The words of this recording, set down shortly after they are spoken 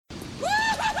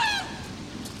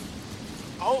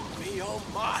oh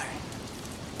my.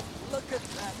 Look at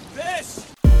that fish!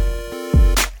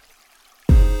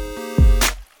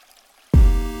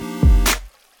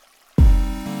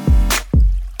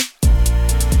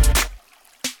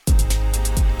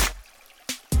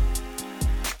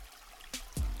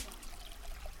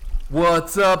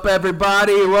 What's up,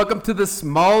 everybody? Welcome to the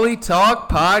Smalley Talk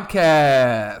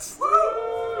Podcast.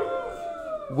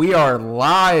 We are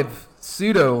live,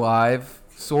 pseudo-live,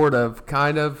 sort of,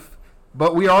 kind of,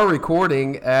 but we are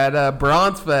recording at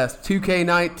Bronze Fest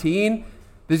 2K19.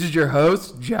 This is your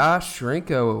host, Josh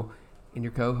Shrinko, and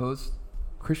your co-host,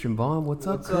 Christian Vaughn. What's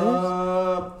up, Chris?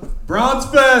 Up? Bronze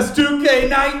Fest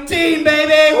 2K19,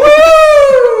 baby!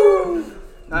 Woo!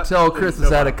 Tell Chris has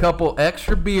had a couple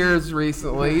extra beers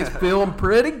recently. He's feeling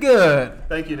pretty good.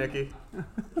 Thank you, Nikki.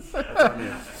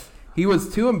 He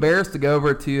was too embarrassed to go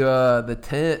over to the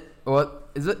tent. What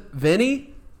is it?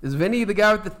 Vinny? Is Vinny the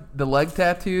guy with the leg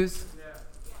tattoos?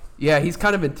 Yeah, he's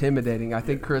kind of intimidating. I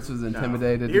think Chris was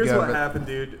intimidated. Here's to go, what happened,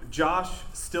 dude. Josh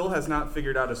still has not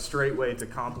figured out a straight way to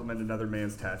compliment another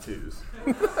man's tattoos.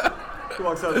 He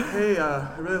walks up, hey,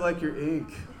 I really like your ink.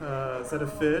 Is that a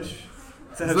fish?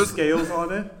 Does it have scales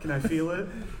on it? Can I feel it?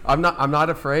 I'm not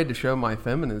afraid to show my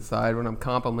feminine side when I'm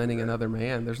complimenting another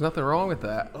man. There's nothing wrong with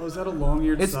that. Oh, is that a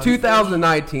long-eared It's sunfish?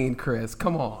 2019, Chris.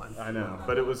 Come on. I know,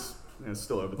 but it was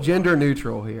still over the Gender line.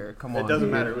 neutral here. Come on. It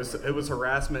doesn't matter. It was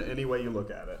harassment any way you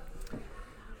look at it.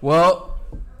 Well,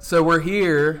 so we're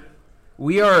here.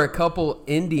 We are a couple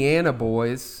Indiana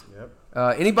boys.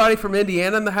 Yep. Anybody from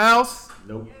Indiana in the house?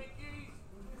 Nope.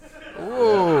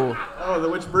 Ooh. Oh,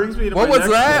 which brings me to What my was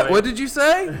next that? point. What did you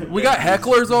say? We got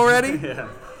hecklers already? Yeah.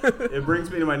 It brings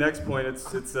me to my next point.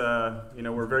 It's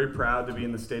we're very proud to be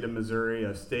in the state of Missouri,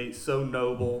 a state so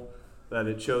noble that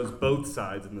it chose both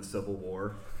sides in the Civil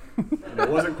War. I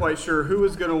wasn't quite sure who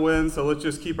was going to win, so let's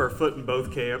just keep our foot in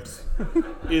both camps.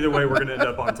 Either way, we're going to end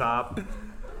up on top.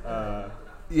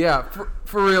 Yeah,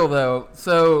 for real though.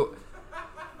 So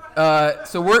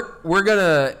we're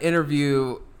gonna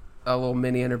interview a little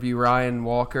mini interview Ryan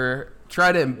Walker.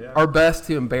 Try to our best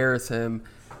to embarrass him,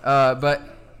 but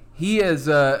he is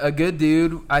a good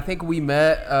dude. I think we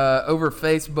met over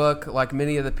Facebook, like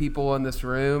many of the people in this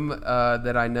room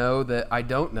that I know that I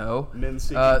don't know. Men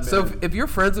seeking so men. if you're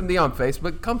friends with me on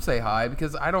Facebook, come say hi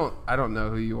because I don't know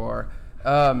who you are.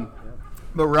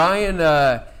 But Ryan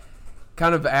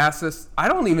kind of asked us. I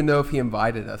don't even know if he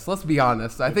invited us. Let's be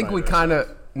honest. I think we kind of.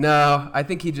 No, I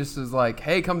think he just was like,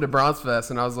 hey, come to Bronze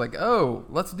Fest. And I was like, oh,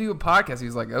 let's do a podcast. He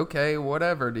was like, okay,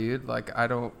 whatever, dude. Like, I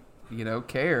don't,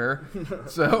 care.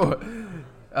 So,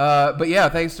 but yeah,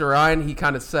 thanks to Ryan, he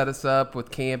kind of set us up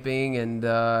with camping. And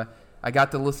I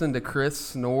got to listen to Chris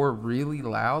snore really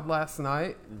loud last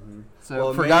night. Mm-hmm.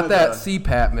 So, forgot that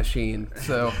CPAP machine.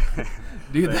 So,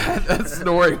 dude, that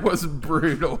snoring was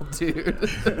brutal, dude.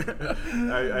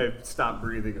 I stopped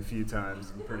breathing a few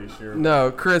times, I'm pretty sure.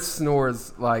 No, Chris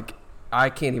snores like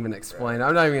I can't even explain.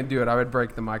 I'm not even going to do it. I would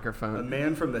break the microphone. A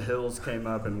man from the hills came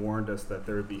up and warned us that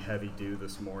there would be heavy dew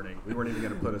this morning. We weren't even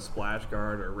going to put a splash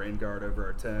guard or a rain guard over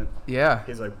our tent. Yeah.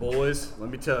 He's like, boys, let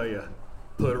me tell you,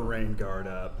 put a rain guard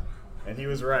up. And he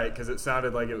was right, because it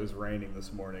sounded like it was raining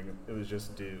this morning. It was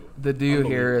just dew. The dew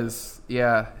here is,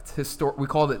 it's historic. We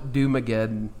called it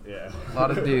Dewmageddon. Yeah. A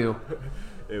lot of dew.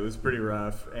 It was pretty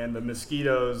rough. And the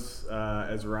mosquitoes,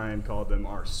 as Ryan called them,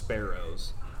 are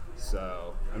sparrows.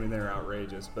 So, they're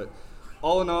outrageous. But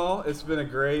all in all, it's been a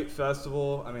great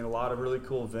festival. A lot of really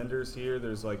cool vendors here.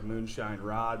 There's like Moonshine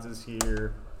Rods is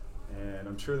here. And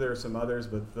I'm sure there are some others,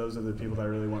 but those are the people that I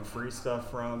really want free stuff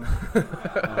from.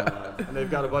 And they've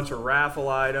got a bunch of raffle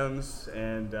items,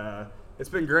 and it's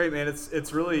been great, man.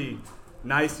 It's really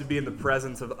nice to be in the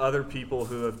presence of other people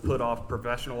who have put off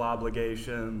professional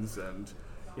obligations and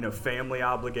family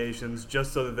obligations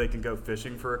just so that they can go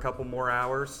fishing for a couple more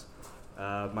hours.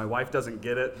 My wife doesn't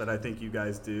get it, but I think you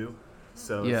guys do.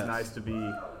 So It's nice to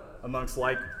be amongst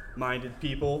like-minded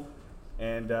people.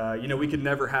 And, we could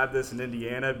never have this in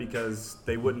Indiana because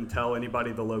they wouldn't tell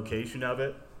anybody the location of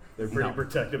it. They're pretty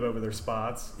protective over their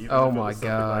spots. Oh, my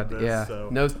God. Like this, so.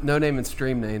 No name and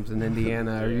stream names in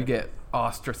Indiana or you get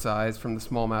ostracized from the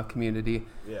smallmouth community.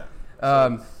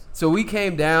 Yeah. So we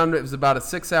came down. It was about a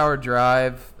 6-hour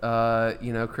drive.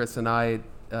 Chris and I,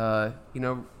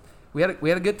 we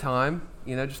had a good time,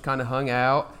 just kind of hung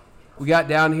out. We got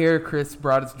down here. Chris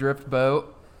brought his drift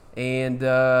boat. And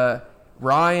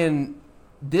Ryan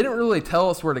didn't really tell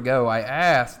us where to go. I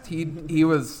asked. He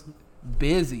was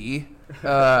busy.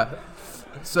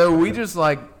 So we just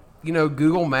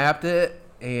Google mapped it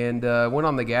and went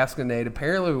on the Gasconade.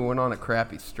 Apparently we went on a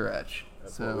crappy stretch.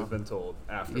 That's what we've been told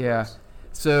afterwards. Yeah.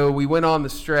 So we went on the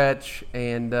stretch,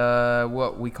 and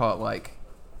what we call it, like,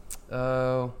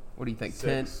 what do you think,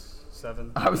 10? 6,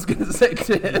 7. I was going to say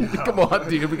 10. No. Come on,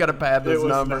 dude. We got to pad those It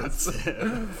was numbers.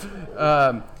 not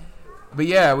 10. But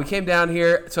yeah, we came down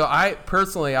here. So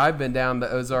I've been down the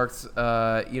Ozarks,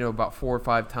 about 4 or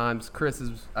 5 times. Chris,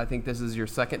 I think this is your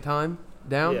second time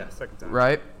down? Yeah, second time.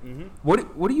 Right? Mm-hmm.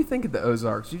 What do you think of the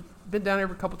Ozarks? You've been down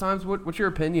here a couple times. What's your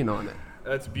opinion on it?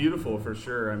 It's beautiful for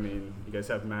sure. I mean, you guys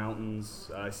have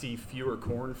mountains. I see fewer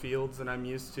cornfields than I'm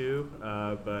used to,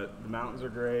 but the mountains are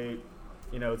great.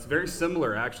 You know, it's very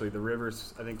similar actually. The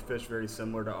rivers, I think, fish very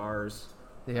similar to ours.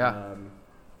 Yeah.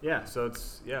 So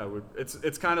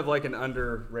it's kind of like an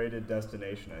underrated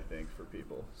destination, I think, for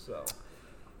people. So.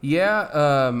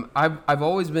 Yeah, I've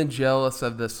always been jealous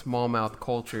of the smallmouth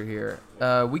culture here.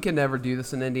 We can never do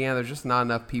this in Indiana. There's just not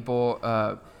enough people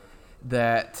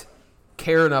that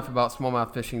care enough about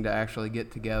smallmouth fishing to actually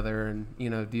get together and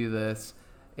do this.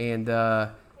 And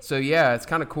so yeah, it's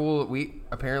kind of cool. We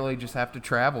apparently just have to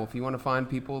travel. If you want to find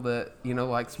people that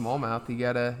like smallmouth, you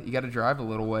gotta drive a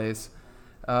little ways.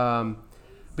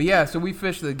 But yeah, so we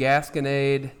fished the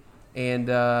Gasconade, and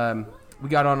we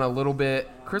got on a little bit.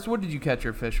 Chris, what did you catch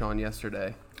your fish on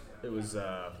yesterday? It was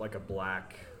like a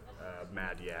black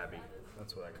Mad Yabby.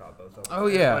 That's what I caught both of them. Oh,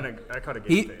 yeah. I caught a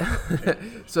game fish.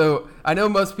 So I know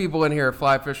most people in here are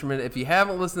fly fishermen. If you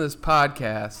haven't listened to this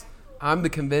podcast, I'm the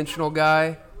conventional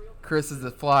guy. Chris is the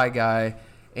fly guy.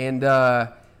 And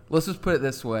let's just put it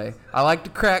this way. I like to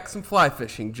crack some fly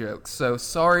fishing jokes. So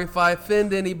sorry if I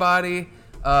offend anybody,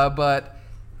 but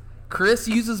Chris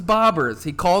uses bobbers.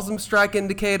 He calls them strike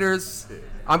indicators.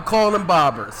 I'm calling them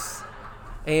bobbers.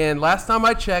 And last time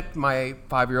I checked, my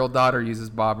 5-year-old daughter uses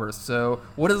bobbers. So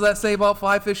what does that say about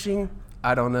fly fishing?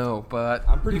 I don't know, but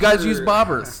you guys use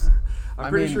bobbers. I'm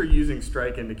pretty sure using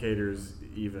strike indicators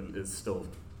even is still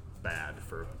bad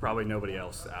for probably nobody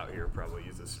else out here probably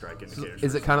uses strike indicators.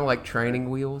 Is it kind of like training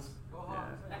wheels? Yeah.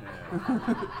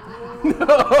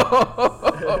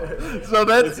 So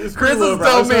that's It's Chris pretty has low,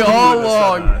 told bro. me I was all hoping you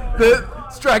along would've said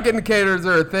that strike indicators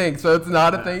are a thing. So it's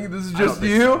not a thing. This is I don't just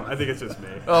think you. so. I think it's just me.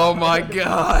 Oh my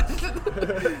God!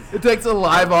 It takes a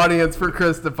live audience for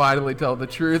Chris to finally tell the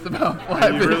truth about fly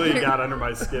You fishing. really got under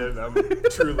my skin. I'm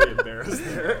truly embarrassed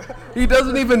there. He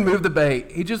doesn't even move the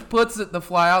bait. He just puts the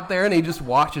fly out there and he just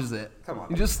watches it. Come on.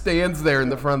 He just stands there in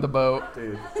the front of the boat.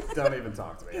 Dude, don't even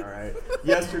talk to me, all right?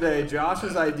 Yesterday,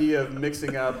 Josh's idea of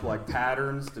mixing up like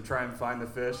patterns to try and find the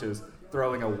fish is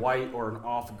throwing a white or an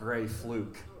off gray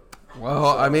fluke.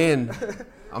 Well, I mean,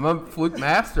 I'm a fluke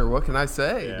master. What can I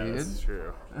say, Yeah, dude? that's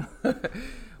true.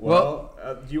 Well,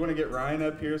 Do you want to get Ryan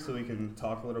up here so we can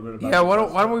talk a little bit about Yeah, why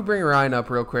don't we bring Ryan up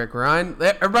real quick? Ryan,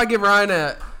 everybody give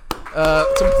Ryan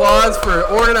some applause for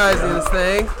organizing this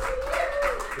thing.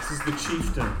 This is the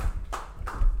chieftain.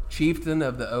 Chieftain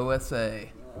of the OSA.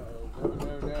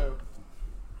 No.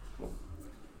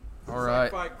 All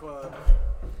right. Fight Club.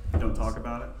 Don't talk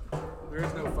about it. There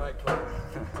is no Fight Club.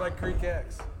 It's like Creek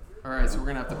X. All right, so we're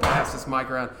going to have to pass this mic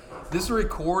around. This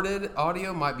recorded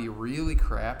audio might be really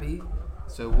crappy,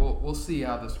 so we'll see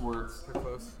how this works. Too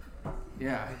close.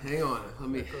 Yeah, hang on. Let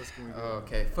me. close can we get?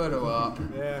 Okay, photo op.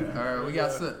 Yeah. All right, we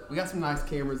got some nice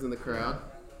cameras in the crowd.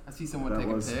 I see someone That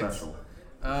taking was pics. special.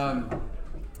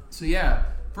 So yeah,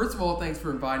 first of all, thanks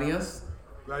for inviting us.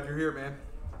 Glad you're here, man.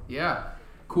 Yeah,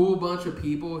 cool bunch of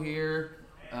people here.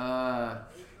 Most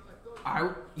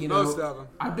of them.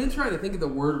 I've been trying to think of the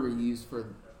word we use for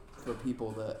people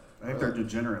that I think they're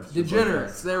degenerates.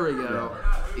 degenerates. There we go.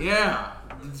 Yeah,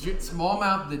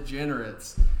 smallmouth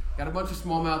degenerates. Got a bunch of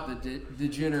smallmouth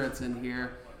degenerates in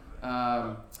here.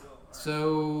 Ryan,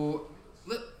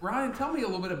 tell me a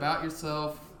little bit about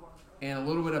yourself and a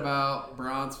little bit about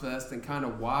Bronze Fest and kind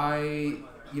of why,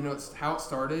 it's how it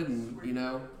started and,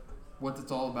 what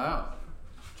it's all about.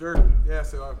 Jerk. Yeah,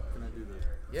 so can I do the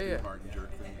Yeah. Steve Martin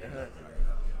jerk thing?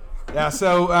 Yeah,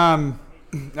 so, I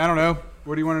don't know.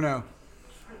 What do you want to know?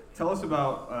 Tell us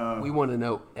about We want to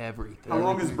know everything. how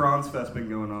long has Bronze Fest been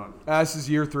going on? This is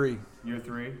year 3. Year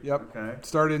 3? Yep. Okay.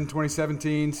 Started in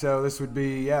 2017, so this would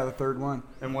be, the third one.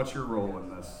 And what's your role in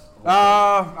this?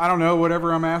 I don't know,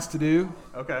 whatever I'm asked to do.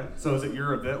 Okay. So is it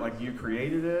your event, like you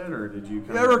created it, or did you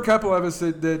kind There were a couple of us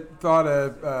that thought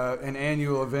an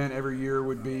annual event every year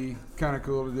would be kind of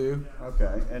cool to do.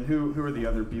 Okay. And who are the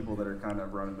other people that are kind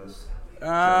of running this?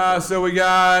 So we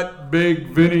got Big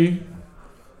Vinny.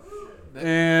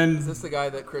 And Is this the guy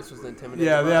that Chris was intimidated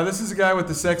yeah, this is a guy with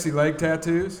the sexy leg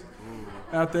tattoos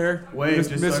out there. Wait,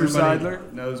 just so Mr. everybody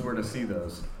Seidler. knows where to see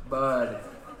those. Bud,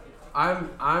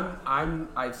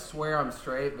 I swear I'm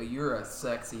straight, but you're a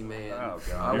sexy man. Oh,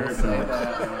 God. I Here will it say comes.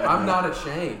 that. I'm not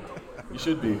ashamed. You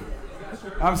should be.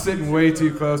 I'm sitting way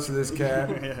too close to this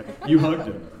cat. You hugged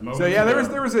him. So yeah,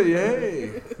 there was a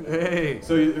hey.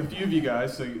 So a few of you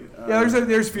guys. So Yeah,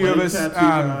 there's a few of us. Tattoo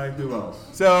guy. Who else?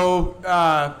 So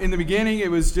in the beginning, it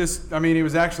was it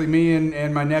was actually me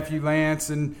and my nephew Lance,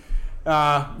 and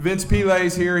Vince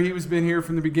Pile's here. He's been here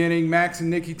from the beginning. Max and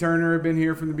Nikki Turner have been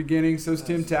here from the beginning. So's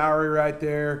Tim Towery right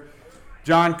there.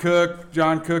 John Cook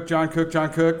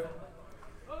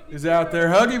is out there.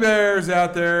 Huggy Bear's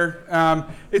out there.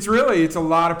 It's a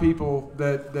lot of people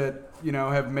that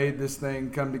have made this thing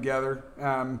come together.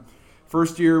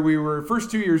 First 2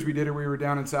 years we did it, we were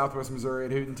down in Southwest Missouri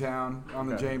at Hootentown on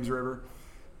the James River,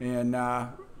 and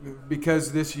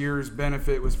because this year's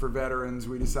benefit was for veterans,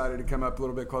 we decided to come up a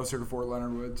little bit closer to Fort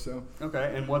Leonard Wood. So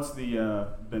okay, and what's the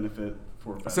benefit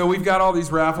for veterans? So we've got all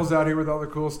these raffles out here with all the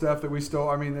cool stuff that we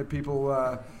stole. That people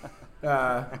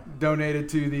donated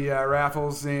to the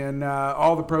raffles, and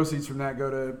all the proceeds from that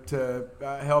go to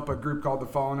help a group called the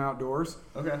Fallen Outdoors.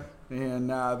 Okay. And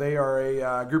they are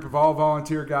a group of all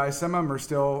volunteer guys. Some of them are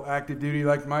still active duty,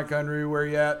 like Mike Unruh. Where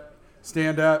you at?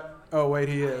 Stand up. Oh, wait,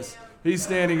 he is. He's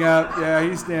standing up. Yeah,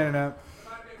 he's standing up.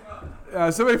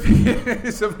 Somebody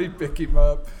pick him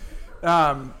up.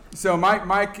 So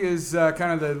Mike is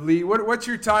kind of the lead. What's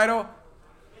your title?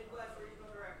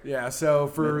 Yeah, so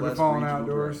for Midwest the Fallen Regional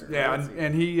Outdoors. Director. Yeah,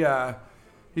 and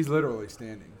he's literally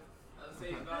standing.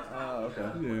 Oh,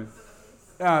 okay.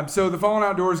 Yeah. So the Fallen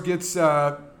Outdoors gets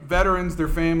veterans, their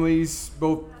families,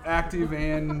 both active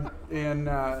and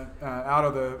out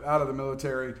of the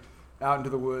military, out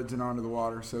into the woods and onto the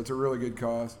water. So it's a really good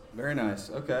cause. Very nice.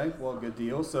 Okay. Well, good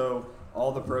deal. So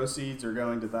all the proceeds are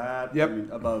going to that.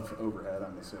 Yep. Above overhead,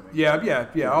 I'm assuming. Yeah.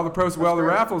 All the proceeds. Well, the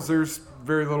great. raffles, there's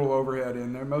very little overhead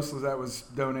in there. Most of that was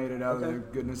donated out of the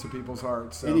goodness of people's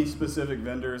hearts. So. Any specific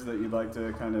vendors that you'd like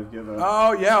to kind of give a?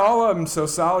 Oh, yeah, all of them. So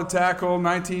Solid Tackle,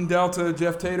 19 Delta,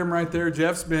 Jeff Tatum right there.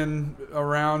 Jeff's been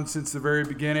around since the very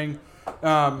beginning.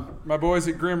 My boys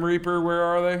at Grim Reaper, where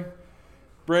are they?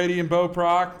 Brady and Bo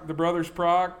Proc, the brothers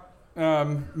Proc.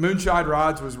 Moonshine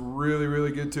Rods was really,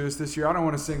 really good to us this year. I don't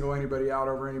want to single anybody out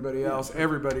over anybody else.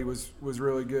 Everybody was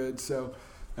really good. So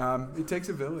it takes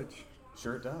a village.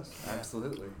 Sure it does.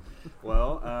 Absolutely.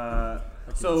 Well,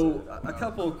 so a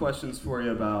couple of questions for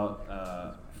you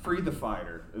about Free the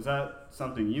Fighter. Is that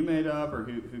something you made up, or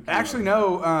who came Actually,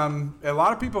 up? no. A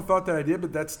lot of people thought that I did,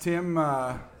 but that's Tim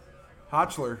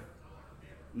Hotchler.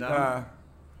 No.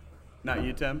 Not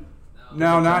you, Tim?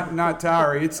 No, not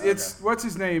Towery. It's what's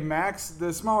his name? Max,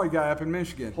 the Smalley guy up in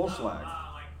Michigan. Holschlag.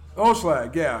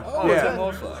 Olschlag, yeah. Oh, yeah. Tim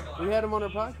Holschlag. We had him on our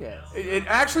podcast. It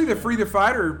actually, the Free the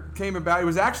Fighter came about. It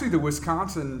was actually the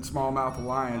Wisconsin Smallmouth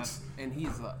Alliance. And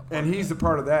he's a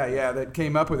part of that, yeah, that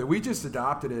came up with it. We just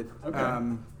adopted it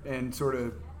Okay. and sort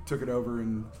of took it over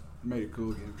and made it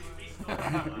cool again.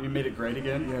 You made it great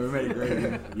again? Yeah, we made it great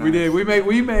again. Nice. We did.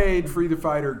 We made Free the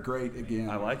Fighter great again.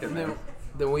 I like it, man.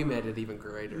 Then we made it even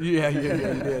greater. Yeah, you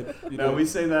did. You No, did. we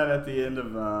say that at the end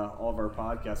of all of our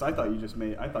podcasts. I thought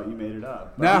you made it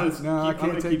up. But No, I'm gonna I keep, can't I'm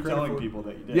gonna take keep credit telling for it. people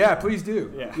that you did. Yeah, please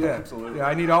do. Yeah, absolutely. Yeah,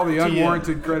 I need all the TM.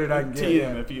 unwarranted credit I can get.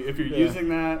 TM, Yeah. if you're Yeah. using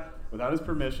that without his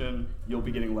permission, you'll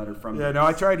be getting a letter from Yeah, him. no,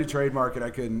 I tried to trademark it. I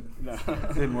couldn't. No.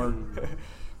 Didn't work.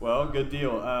 Well, good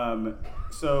deal.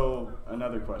 So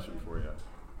another question for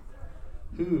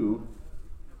you. Who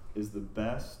is the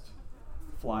best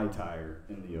fly tire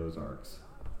in the Ozarks?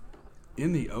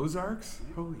 In the Ozarks?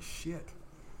 Holy shit.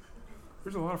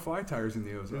 There's a lot of fly tires in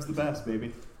the Ozarks. Who's the best,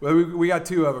 baby? Well, we got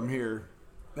two of them here.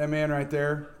 That man right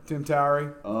there, Tim Towery.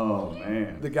 Oh,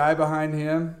 man. The guy behind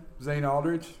him, Zane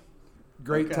Aldridge.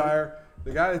 Great Okay. tire.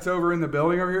 The guy that's over in the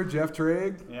building over here, Jeff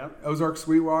Trigg. Yep. Ozark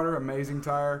Sweetwater, amazing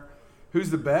tire. Who's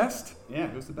the best? Yeah,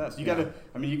 who's the best? You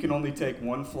can only take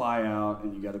one fly out,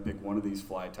 and you got to pick one of these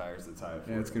fly tires to tie it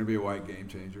for Yeah, it's you. going to be a white game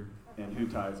changer. And who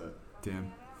ties it?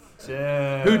 Tim.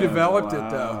 Jeff. Who developed it, Wow.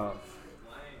 though?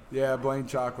 Yeah, Blaine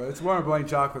Chocolate. It's one of Blaine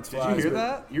Chocolate's Did flies. you hear but-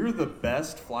 that? You're the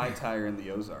best fly tire in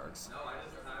the Ozarks.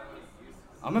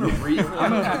 I'm gonna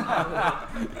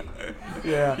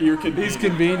Yeah. You're convenient. He's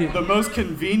convenient. The most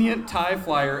convenient tie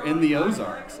flyer in the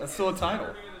Ozarks. That's still a title.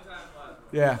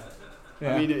 Yeah.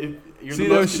 Yeah. I mean, if you're See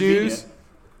the most those shoes? convenient,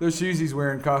 Those shoes he's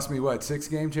wearing cost me, what, 6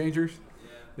 game changers?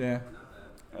 Yeah.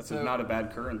 that's So- not a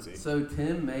bad currency. So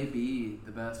Tim may be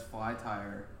the best fly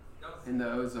tire in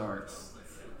the Ozarks,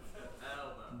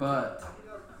 but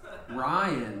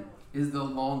Ryan is the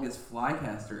longest fly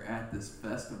caster at this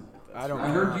festival. I don't I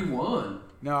know. heard you won.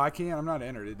 No, I can't. I'm not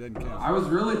entered. It doesn't count. I was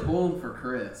really pulling for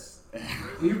Chris.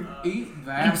 He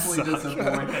vastly suck.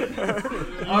 disappointed.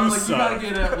 I was like, you gotta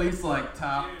get at least like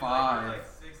top 5.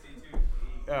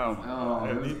 Oh, my Oh,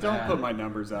 it God. was Don't bad. put my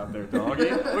numbers out there, doggy.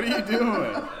 What are you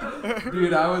doing?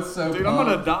 Dude, I was so Dude, I'm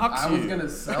gonna pumped. dox I was you. gonna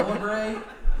celebrate,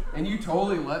 and you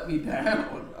totally let me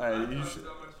down. You should.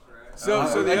 So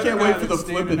the I other can't guy wait for that's the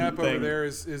standing flipping up over thing. there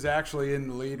is actually in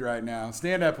the lead right now.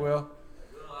 Stand up, Will.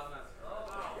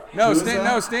 No, Who is stand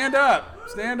that? no, stand up.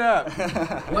 Stand up.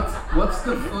 What's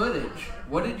the footage?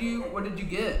 What did you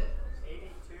get?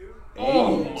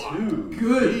 82.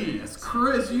 Goodness,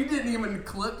 Chris, you didn't even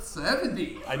clip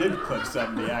 70. I did clip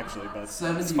 70 actually, but it's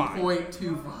fine.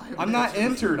 70.25. I'm not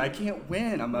entered. I can't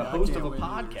win. I'm a host of a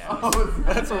podcast. Oh,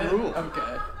 That's a rule.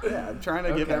 Okay. Yeah, I'm trying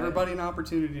to give Okay. everybody an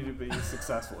opportunity to be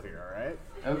successful here. All right.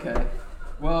 Okay.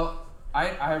 Well, I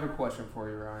have a question for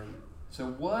you, Ryan. So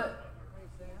what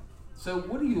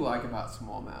do you like about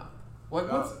smallmouth?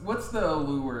 What's the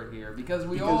allure here? Because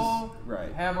we all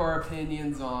right. have our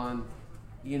opinions on,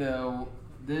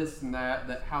 this and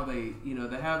that how they,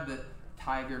 they have the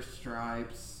tiger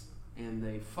stripes and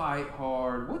they fight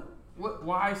hard.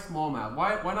 Why smallmouth?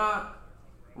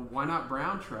 Why not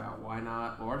brown trout? Why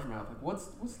not largemouth? Like what's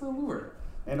the allure?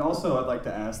 And also, I'd like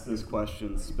to ask this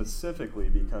question specifically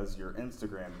because your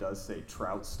Instagram does say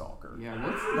trout stalker. Yeah,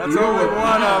 That's only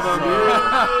one of them.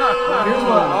 Here's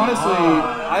what, honestly,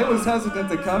 I was hesitant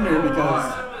to come here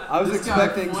because I was This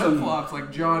expecting guy some. flip-flops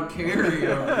like John Kerry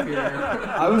over here.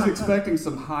 I was expecting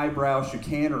some highbrow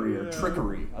chicanery or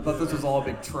trickery. I thought this was all a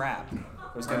big trap.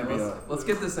 There's going to be a. Let's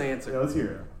get this answer. Yeah, let's hear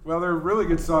it. Well, they're really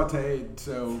good sauteed,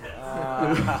 so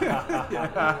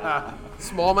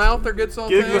Smallmouth are good sauté?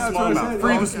 Give the that's what I smallmouth. said.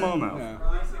 Free the Okay. smallmouth.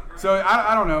 Yeah. So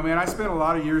I don't know, man. I spent a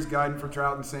lot of years guiding for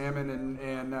trout and salmon,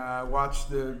 and watched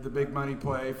the big money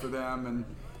play for them, and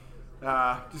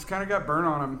just kind of got burnt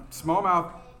on them.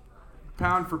 Smallmouth,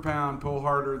 pound for pound, pull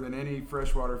harder than any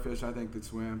freshwater fish I think that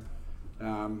swim.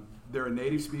 They're a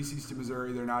native species to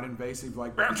Missouri. They're not invasive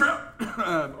like brown trout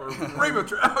or rainbow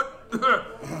trout.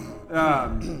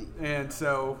 And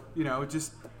so,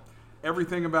 just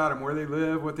everything about them, where they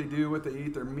live, what they do, what they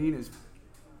eat, they're mean as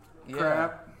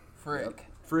crap. Frick.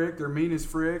 Frick, they're mean as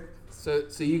frick. So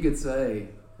you could say,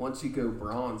 once you go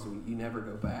bronze, you never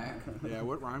go back. Yeah,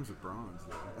 what rhymes with bronze?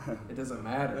 Though? It doesn't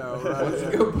matter. Oh, right, Once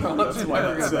yeah. you go bronze, you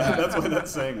never go back. That's why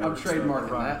that's saying. I'm works. trademarking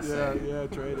Right. that Yeah, saying. yeah,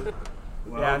 trade it.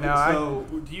 Well, Yeah, no,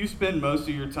 so do you spend most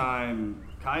of your time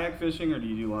kayak fishing, or do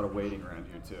you do a lot of wading around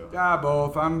here too?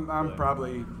 Both. I'm Really?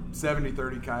 probably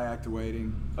 70-30 kayak to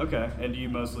wading. Okay, and do you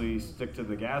mostly stick to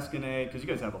the Gasconade? Because you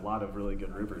guys have a lot of really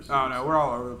good rivers. Oh no, we're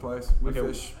all over the place. We Okay.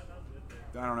 fish.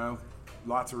 I don't know,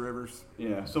 lots of rivers.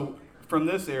 Yeah. So from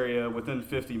this area, within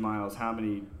 50 miles, how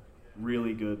many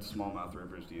really good smallmouth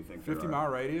rivers do you think there 50-mile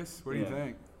radius. What do you Yeah.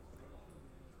 think?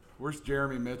 Where's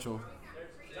Jeremy Mitchell?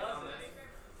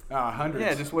 Hundreds.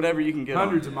 Yeah, just whatever you can get.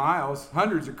 hundreds on. of miles,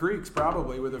 hundreds of creeks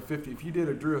probably with a 50. If you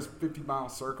drew a 50-mile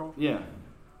circle, Yeah.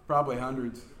 probably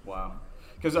hundreds. Wow.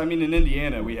 Because I mean, in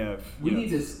Indiana, we have. We need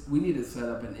to set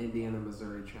up an Indiana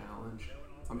Missouri challenge.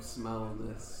 I'm smelling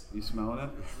this. You smelling it?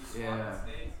 Yeah,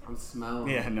 I'm smelling.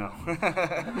 Yeah. No.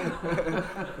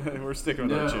 We're sticking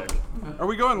with No. that chick. Are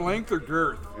we going length or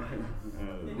girth?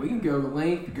 We can go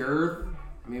length, girth.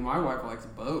 I mean, my wife likes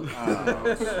both. So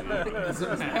it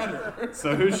doesn't matter.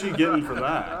 So who's she getting for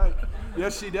that?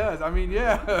 Yes, she does. I mean,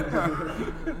 yeah.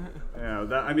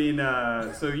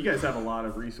 Yeah, so you guys have a lot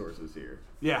of resources here.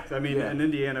 Yeah. So, I mean, yeah. in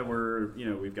Indiana,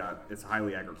 it's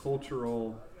highly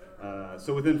agricultural.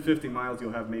 So within 50 miles,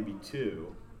 you'll have maybe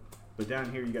two. But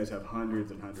down here, you guys have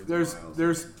hundreds and hundreds of miles.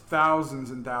 There's thousands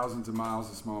and thousands of miles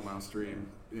of smallmouth stream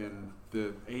in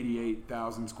the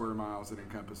 88,000 square miles that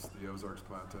encompass the Ozarks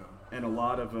Plateau. And a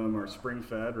lot of them are spring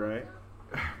fed, right?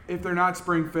 If they're not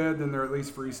spring fed, then they're at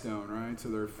least freestone, right? So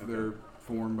they're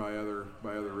formed by other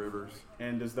rivers.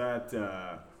 And does that,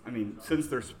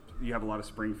 since you have a lot of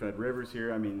spring fed rivers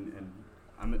here, I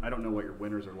don't know what your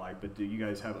winters are like, but do you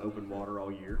guys have open water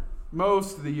all year?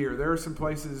 Most of the year. There are some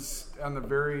places on the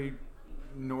very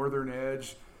northern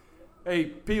edge. Hey,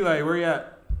 Pele, where you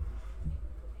at?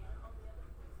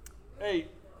 Hey.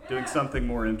 Doing something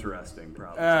more interesting,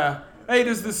 probably. Hey,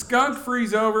 does the Skunk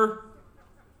freeze over?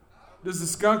 Does the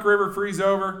Skunk River freeze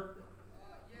over?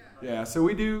 Yeah, so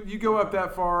we do. You go up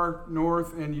that far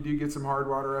north, and you do get some hard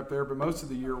water up there, but most of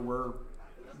the year we're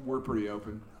pretty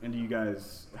open. And do you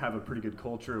guys have a pretty good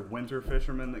culture of winter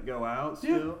fishermen that go out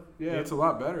still? Yeah, it's a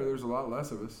lot better. There's a lot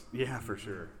less of us. Yeah, for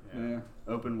sure. Yeah.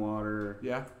 Open water.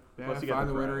 Yeah. Plus you got Find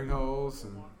the the crab. wintering holes.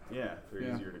 And Yeah, they're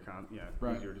Yeah. easier to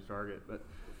Right. easier to target. But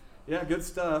yeah, good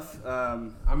stuff.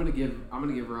 I'm gonna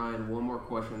give Ryan one more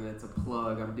question, and it's a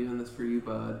plug. I'm doing this for you,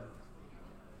 bud.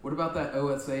 What about that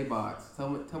OSA box? Tell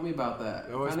me about that.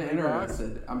 I'm kind of OSB box?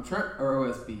 interested. I'm trying, or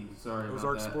OSB. Sorry about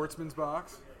Ozark that. Sportsman's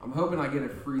Box. I'm hoping I get a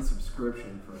free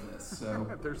subscription for this. So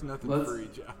There's nothing free,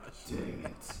 Josh. dang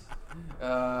it.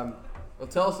 Well,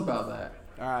 tell us about that.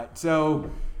 All right, so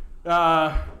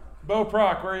Bo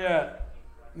Proc, where you at?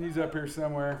 He's up here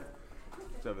somewhere.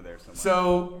 It's over there somewhere.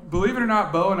 So, believe it or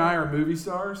not, Bo and I are movie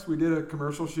stars. We did a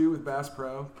commercial shoot with Bass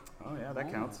Pro Oh yeah,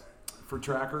 that counts. for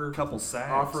Tracker A couple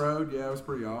sags. Off-Road. Yeah, it was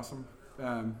pretty awesome.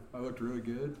 I looked really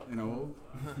good and old.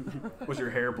 Was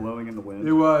your hair blowing in the wind?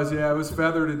 It was, yeah. It was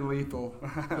feathered and lethal,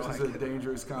 which is a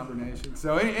dangerous combination.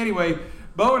 So anyway,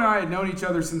 Bo and I had known each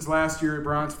other since last year at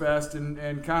Bronze Fest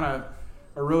and kind of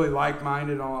are really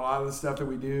like-minded on a lot of the stuff that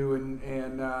we do.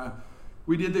 And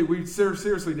we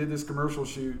seriously did this commercial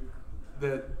shoot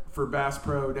that for Bass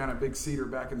Pro down at Big Cedar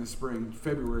back in the spring,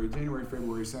 January,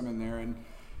 February, something there. And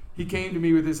he came to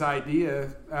me with this idea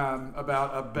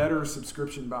about a better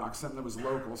subscription box, something that was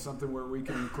local, something where we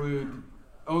can include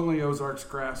only Ozarks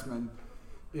Craftsman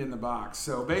in the box.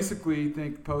 So basically,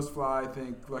 think Post Fly,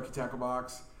 think Lucky Tackle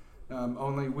Box.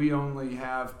 We only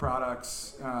have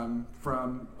products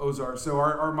from Ozarks. So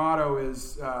our motto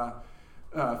is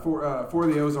for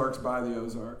the Ozarks, by the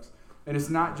Ozarks. And it's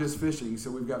not just fishing. So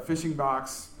we've got fishing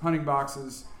box, hunting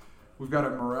boxes. We've got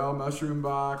a morel mushroom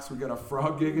box. We've got a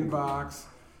frog gigging box.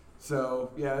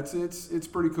 So yeah, it's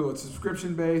pretty cool. It's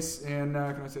subscription based, and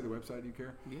can I say the website? Do you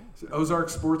care? Yeah. So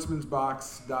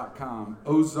OzarksSportsman'sBox.com.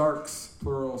 Ozarks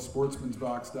plural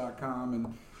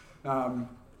sportsman'sbox.com, and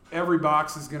every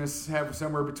box is going to have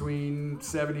somewhere between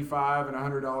 $75 and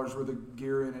 $100 worth of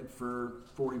gear in it for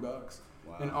 $40,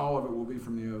 Wow. and all of it will be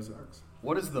from the Ozarks.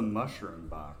 What is the mushroom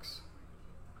box?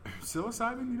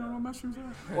 Psilocybin? You don't know what mushrooms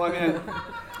are? Well, I mean,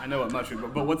 I know what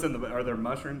mushroom, but what's in the? Are there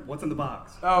mushrooms? What's in the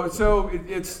box? Oh, so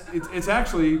it's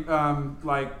actually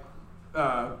like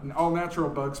an all natural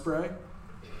bug spray.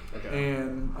 Okay.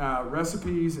 And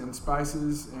recipes and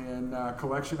spices and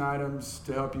collection items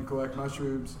to help you collect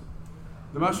mushrooms.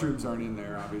 The mushrooms aren't in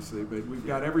there, obviously, but we've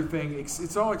got everything.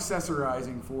 It's all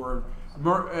accessorizing for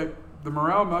the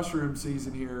morel mushroom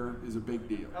season here is a big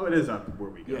deal. Oh, it is up where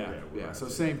we go. Yeah. So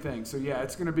same thing. So yeah,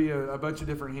 it's going to be a bunch of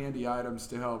different handy items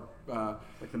to help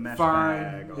like the mesh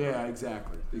find. bag. Yeah,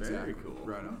 exactly. Very cool.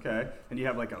 Right on. Okay. And you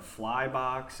have like a fly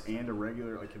box and a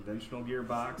regular, like conventional gear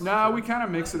box? No, we kind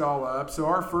of mix it all up. So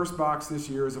our first box this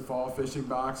year is a fall fishing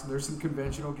box, and there's some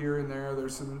conventional gear in there.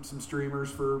 There's some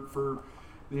streamers for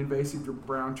the invasive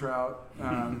brown trout.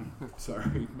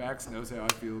 Sorry, Max knows how I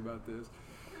feel about this.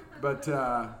 But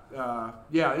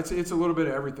yeah, it's a little bit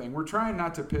of everything. We're trying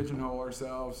not to pigeonhole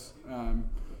ourselves.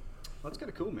 That's kind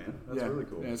of cool, man. That's Yeah. really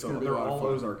cool. Yeah, it's so gonna be a they're lot of all fun.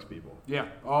 Ozarks people. Yeah,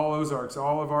 all Ozarks.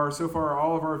 All of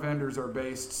our vendors are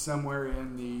based somewhere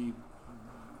in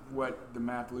what the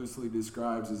map loosely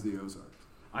describes as the Ozarks.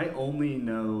 I only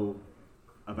know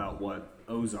about what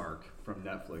Ozark from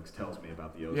Netflix tells me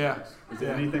about the Ozarks. Yeah. Is it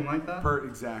Yeah. anything like that?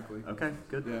 Exactly. Okay,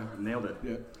 good. Yeah. Nailed it.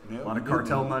 Yeah. A lot of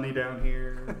cartel money down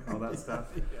here, all that stuff.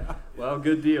 Yeah. Well,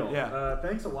 good deal. Yeah.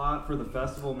 Thanks a lot for the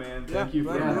festival, man. Yeah, Thank you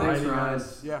for glad to inviting do it.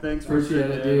 us. Yeah. Thanks for Appreciate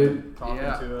sitting it, in dude. and talking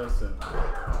Yeah. to us. And,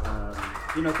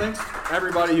 thanks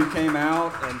everybody who came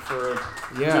out and for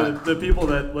the people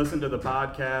that listened to the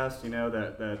podcast,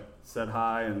 that said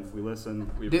hi and we listened.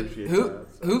 We appreciate that. So.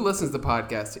 Who listens to the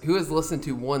podcast? Who has listened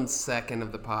to 1 second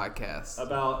of the podcast?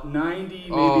 About 90,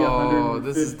 maybe Oh, 150,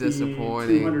 this is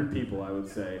disappointing. 200 people, I would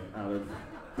say, out of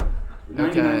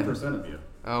 99% of you.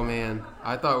 Oh man,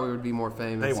 I thought we would be more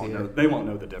famous here. They won't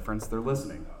know the difference. They're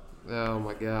listening. Oh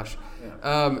my gosh.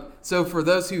 Yeah. So for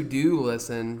those who do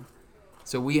listen,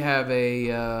 so we have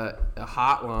a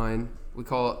hotline. We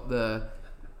call it the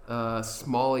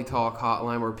Smalley Talk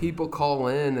hotline, where people call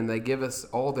in and they give us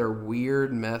all their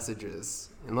weird messages.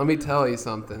 And let me tell you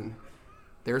something.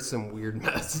 There's some weird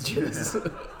messages.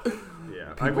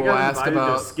 Yeah. People we got ask invited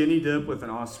about- to skinny dip with an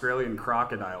Australian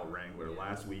crocodile wrangler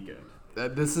last weekend.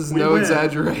 This is We no win.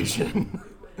 exaggeration.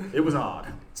 It was odd.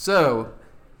 So,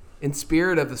 in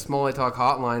spirit of the Smalley Talk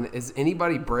hotline, is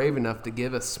anybody brave enough to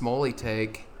give a Smalley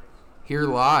take here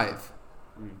live?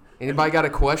 Anybody got a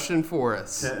question for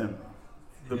us? Tim,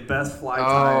 the best fly Oh,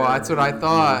 tire that's what I in the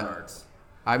thought. Ozarks.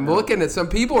 I'm looking at some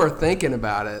people are thinking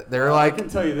about it. They're I like, can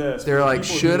tell you this. they're for the like,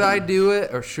 people should who- I do it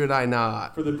or should I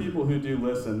not? For the people who do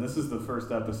listen, this is the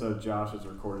first episode Josh has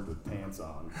recorded with pants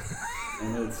on.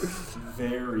 And it's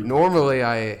very Normally,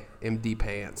 I am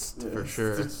de-pantsed for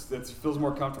sure. It feels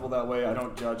more comfortable that way. I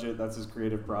don't judge it. That's his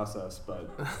creative process. But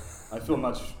I feel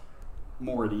much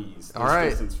more at ease. All right.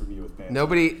 Distance from you with pants.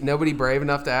 Nobody brave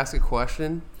enough to ask a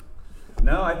question.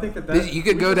 No, I think that You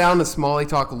could go down to Smalley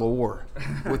Talk lore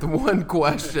with one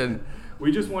question.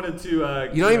 We just wanted to.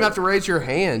 You don't even have to raise your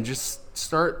hand. Just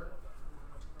start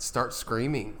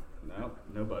screaming. No,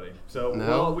 nobody. So, No?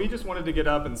 well, we just wanted to get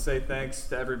up and say thanks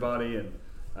to everybody. And,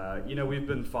 we've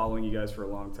been following you guys for a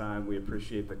long time. We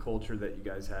appreciate the culture that you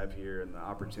guys have here and the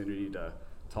opportunity to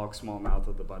talk smallmouth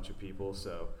with a bunch of people.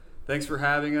 So, thanks for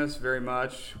having us very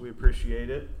much. We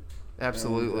appreciate it.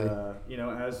 Absolutely.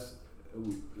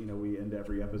 And, we end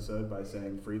every episode by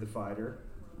saying free the fighter.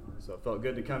 So it felt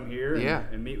good to come here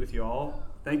and meet with you all.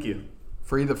 Thank you.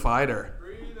 Free the fighter.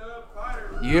 Free the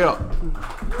fighter.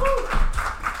 Yeah.